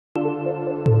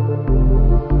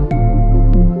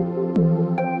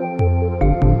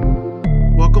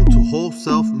Whole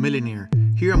Self Millionaire.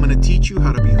 Here I'm going to teach you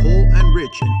how to be whole and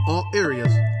rich in all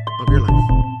areas of your life.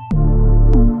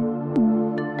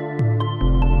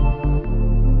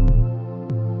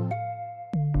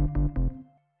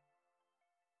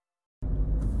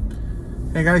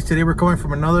 Hey guys, today we're coming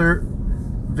from another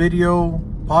video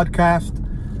podcast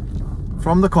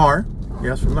from the car.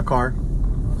 Yes, from the car.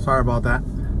 Sorry about that.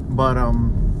 But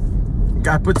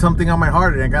God put something on my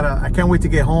heart, and I can't wait to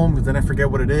get home because then I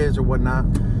forget what it is or whatnot.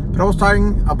 But I was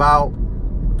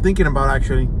thinking about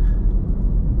actually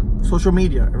social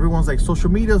media. Everyone's like,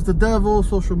 social media is the devil,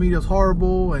 social media is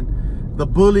horrible, and the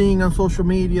bullying on social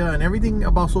media and everything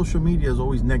about social media is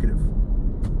always negative,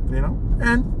 you know?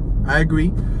 And I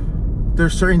agree.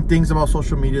 There's certain things about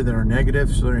social media that are negative,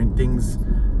 certain things,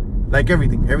 like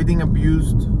everything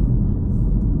abused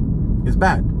is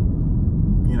bad.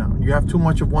 You know, you have too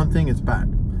much of one thing, it's bad.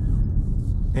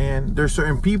 And there's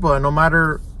certain people that no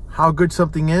matter how good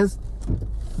something is,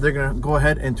 they're gonna go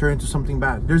ahead and turn into something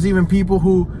bad. There's even people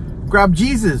who grab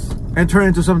Jesus and turn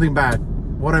into something bad.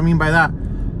 What I mean by that,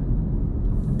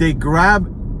 they grab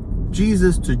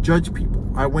Jesus to judge people.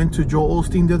 I went to Joel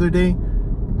Osteen the other day,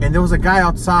 and there was a guy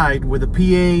outside with a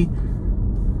PA,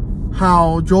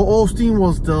 how Joel Osteen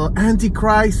was the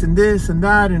Antichrist and this and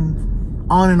that and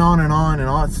on and on and on and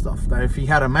all that stuff. That if he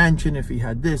had a mansion, if he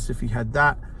had this, if he had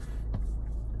that.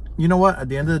 You know what? At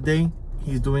the end of the day,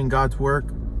 he's doing God's work.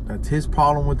 That's his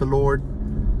problem with the Lord.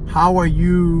 How are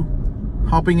you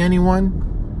helping anyone?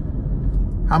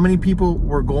 How many people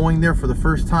were going there for the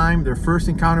first time, their first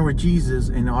encounter with Jesus,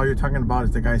 and all you're talking about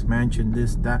is the guy's mansion,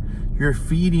 this, that. You're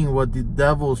feeding what the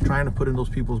devil is trying to put in those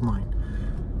people's mind.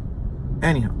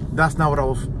 Anyhow, that's not what I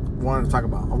wanted to talk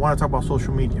about. I want to talk about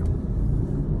social media.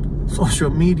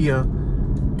 Social media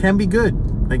can be good.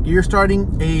 Like, you're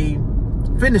starting a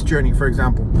fitness journey, for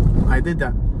example. I did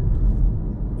that.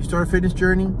 You start a fitness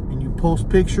journey and you post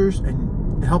pictures,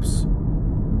 and it helps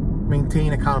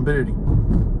maintain accountability.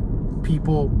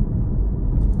 People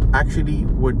actually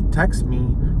would text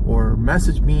me or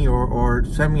message me or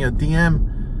send me a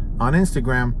DM on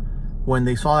Instagram when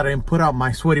they saw that I didn't put out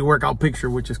my sweaty workout picture,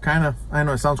 which is kind of, I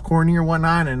know it sounds corny or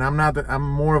whatnot, and I'm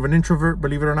more of an introvert,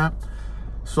 believe it or not.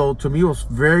 So to me, it was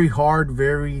very hard,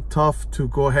 very tough to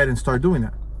go ahead and start doing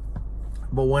that.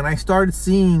 But when I started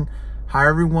seeing how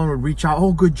everyone would reach out,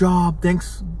 oh, good job,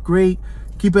 thanks, great,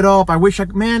 keep it up, I wish I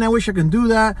can do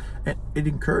that. And it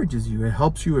encourages you, it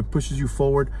helps you, it pushes you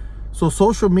forward. So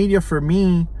social media for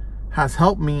me has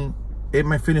helped me in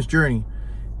my fitness journey.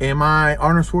 Am I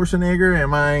Arnold Schwarzenegger?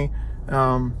 Am I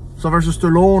Sylvester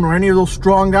Stallone or any of those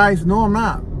strong guys? No, I'm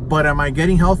not. But am I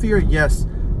getting healthier? Yes.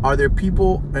 Are there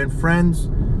people and friends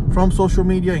from social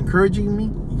media encouraging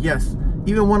me? Yes.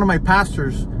 Even one of my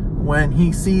pastors, when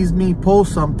he sees me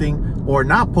post something or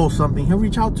not post something, he'll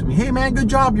reach out to me. Hey man, good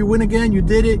job. You win again. You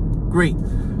did it. Great.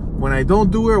 When I don't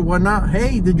do it or whatnot,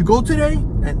 hey, did you go today?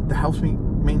 And that helps me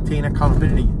maintain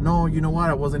accountability. No, you know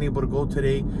what? I wasn't able to go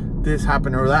today. This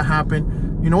happened or that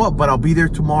happened. You know what? But I'll be there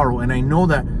tomorrow. And I know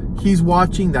that he's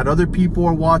watching, that other people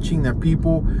are watching, that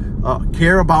people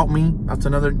care about me. That's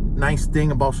another nice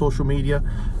thing about social media.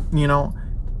 You know,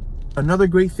 another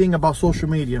great thing about social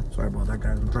media, sorry about that,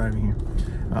 guys, I'm driving here.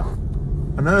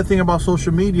 Another thing about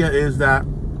social media is that,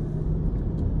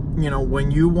 you know,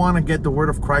 when you want to get the word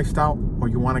of Christ out, or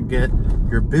you want to get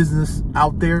your business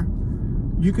out there,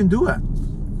 you can do it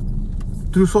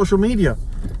through social media.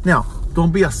 Now,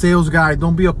 don't be a sales guy.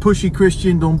 Don't be a pushy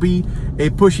Christian. Don't be a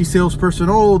pushy salesperson.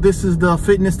 Oh, this is the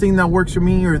fitness thing that works for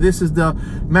me, or this is the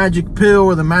magic pill,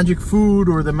 or the magic food,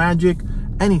 or the magic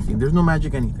anything. There's no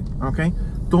magic anything, okay?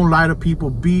 Don't lie to people.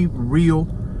 Be real.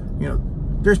 You know,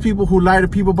 there's people who lie to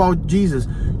people about Jesus.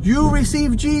 You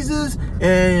receive Jesus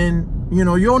and, you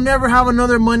know, you'll never have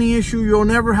another money issue. You'll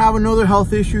never have another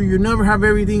health issue. You'll never have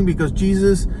everything because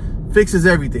Jesus fixes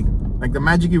everything. Like the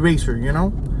magic eraser, you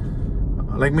know?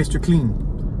 Like Mr. Clean.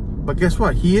 But guess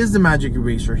what? He is the magic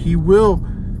eraser. He will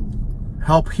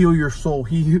help heal your soul.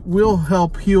 He will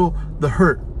help heal the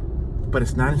hurt. But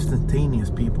it's not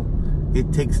instantaneous, people.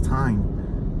 It takes time.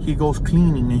 He goes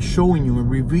cleaning and showing you and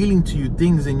revealing to you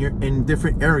things in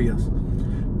different areas.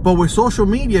 But with social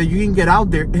media, you can get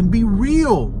out there and be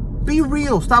real. Be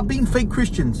real. Stop being fake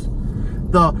Christians.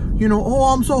 You know,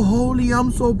 oh, I'm so holy,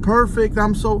 I'm so perfect,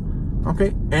 I'm so,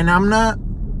 okay? And I'm not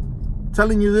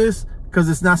telling you this because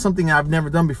it's not something I've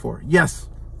never done before. Yes,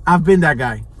 I've been that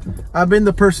guy. I've been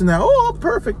the person that, oh, I'm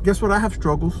perfect. Guess what? I have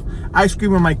struggles. I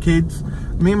scream at my kids.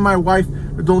 Me and my wife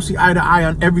don't see eye to eye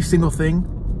on every single thing.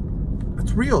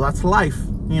 That's real. That's life,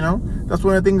 you know? That's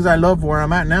one of the things I love where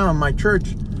I'm at now in my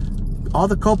church. All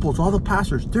the couples, all the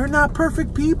pastors, they're not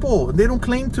perfect people. They don't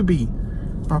claim to be.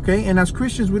 Okay? And as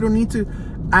Christians, we don't need to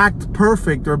act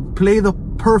perfect or play the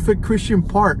perfect Christian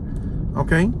part.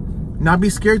 Okay? Not be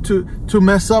scared to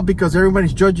mess up because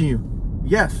everybody's judging you.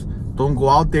 Yes, don't go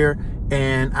out there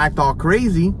and act all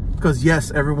crazy because yes,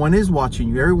 everyone is watching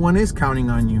you. Everyone is counting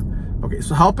on you. Okay,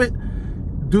 so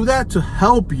do that to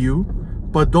help you,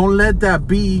 but don't let that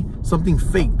be something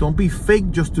fake. Don't be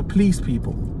fake just to please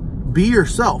people. Be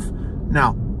yourself.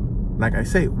 Now, like I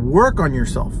say, work on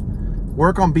yourself.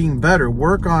 Work on being better.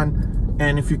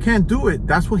 And if you can't do it,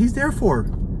 that's what he's there for.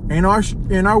 In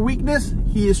our weakness,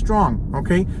 he is strong.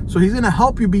 Okay, so he's gonna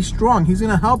help you be strong. He's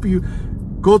gonna help you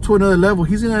go to another level.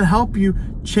 He's gonna help you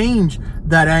change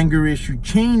that anger issue,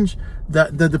 change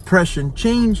the depression,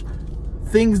 change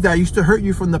things that used to hurt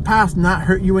you from the past, not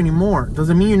hurt you anymore.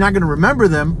 Doesn't mean you're not gonna remember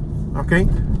them. Okay,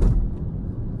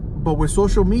 but with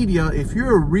social media, if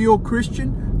you're a real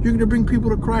Christian, you're gonna bring people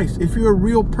to Christ. If you're a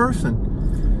real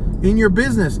person in your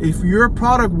business, if your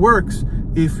product works,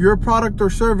 if your product or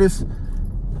service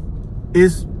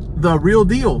is the real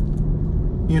deal,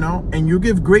 you know, and you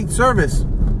give great service.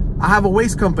 I have a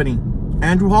waste company,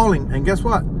 Andrew Hauling, and guess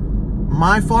what?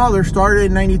 My father started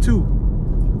in '92.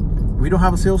 We don't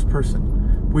have a salesperson.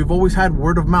 We've always had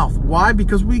word of mouth. Why?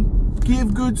 Because we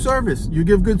give good service. You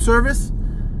give good service,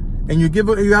 and you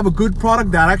have a good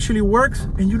product that actually works,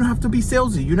 and you don't have to be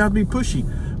salesy. You don't have to be pushy.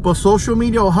 But social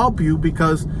media will help you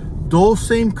because those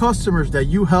same customers that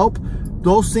you help,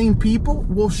 those same people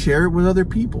will share it with other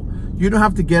people. You don't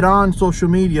have to get on social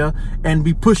media and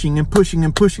be pushing and pushing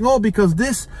and pushing. Oh, because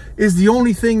this is the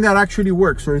only thing that actually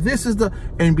works, or this is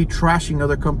and be trashing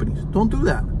other companies. Don't do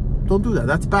that. Don't do that.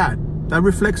 That's bad. That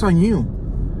reflects on you.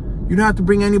 You don't have to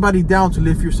bring anybody down to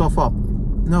lift yourself up.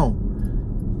 No.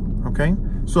 Okay?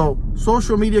 So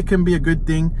social media can be a good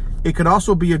thing. It could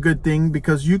also be a good thing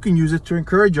because you can use it to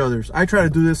encourage others. I try to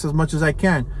do this as much as I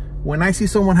can. When I see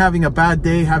someone having a bad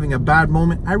day, having a bad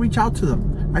moment, I reach out to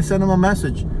them. I send them a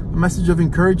message of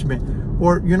encouragement.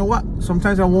 Or you know what?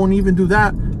 Sometimes I won't even do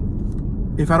that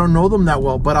if I don't know them that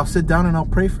well, but I'll sit down and I'll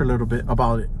pray for a little bit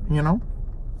about it, you know?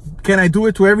 Can I do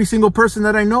it to every single person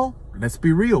that I know? Let's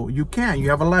be real. You can. You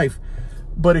have a life.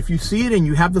 But if you see it and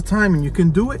you have the time and you can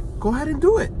do it, go ahead and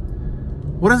do it.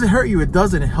 What does it hurt you? It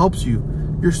doesn't. It helps you.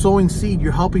 You're sowing seed.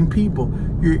 You're helping people.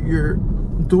 You're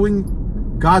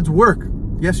doing God's work.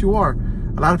 Yes, you are.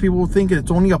 A lot of people will think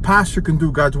it's only a pastor can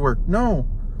do God's work. No,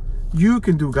 you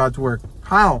can do God's work.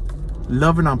 How?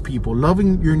 Loving on people,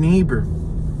 loving your neighbor.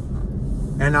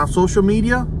 And on social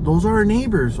media, those are our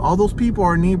neighbors. All those people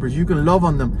are neighbors. You can love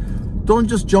on them. Don't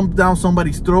just jump down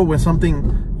somebody's throat when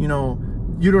something, you know,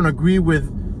 you don't agree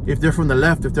with, if they're from the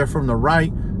left, if they're from the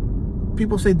right.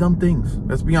 People say dumb things.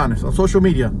 Let's be honest. On social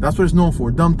media, that's what it's known for.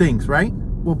 Dumb things, right?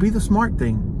 Well, be the smart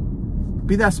thing.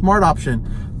 Be that smart option.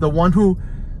 The one who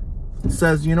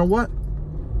says, you know what,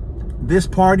 this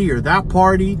party or that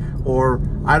party, or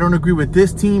I don't agree with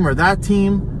this team or that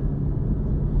team,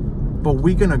 but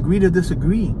we can agree to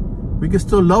disagree. We can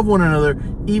still love one another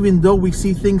even though we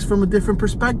see things from a different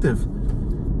perspective.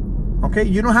 Okay,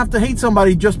 you don't have to hate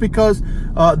somebody just because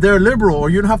they're liberal,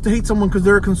 or you don't have to hate someone because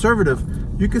they're a conservative.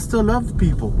 You can still love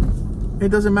people. It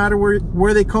doesn't matter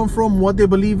where they come from, what they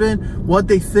believe in, what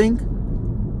they think.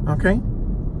 Okay,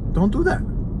 don't do that.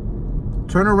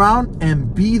 Turn around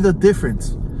and be the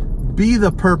difference. Be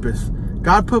the purpose.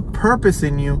 God put purpose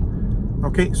in you.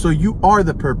 Okay, so you are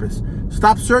the purpose.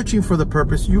 Stop searching for the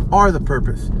purpose. You are the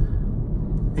purpose.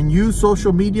 And use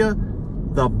social media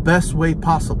the best way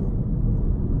possible.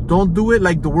 Don't do it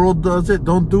like the world does it.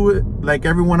 Don't do it like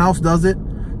everyone else does it.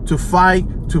 To fight,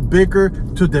 to bicker,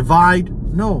 to divide.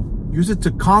 No. Use it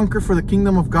to conquer for the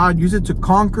kingdom of God. Use it to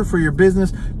conquer for your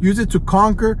business. Use it to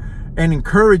conquer and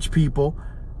encourage people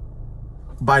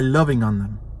by loving on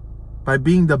them, by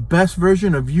being the best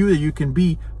version of you that you can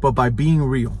be, but by being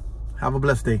real. Have a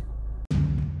blessed day.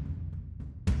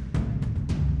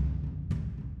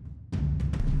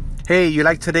 Hey, you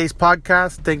like today's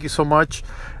podcast? Thank you so much.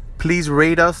 Please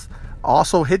rate us.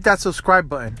 Also, hit that subscribe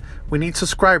button. We need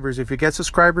subscribers. If you get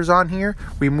subscribers on here,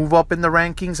 we move up in the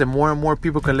rankings and more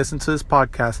people can listen to this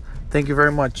podcast. Thank you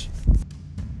very much.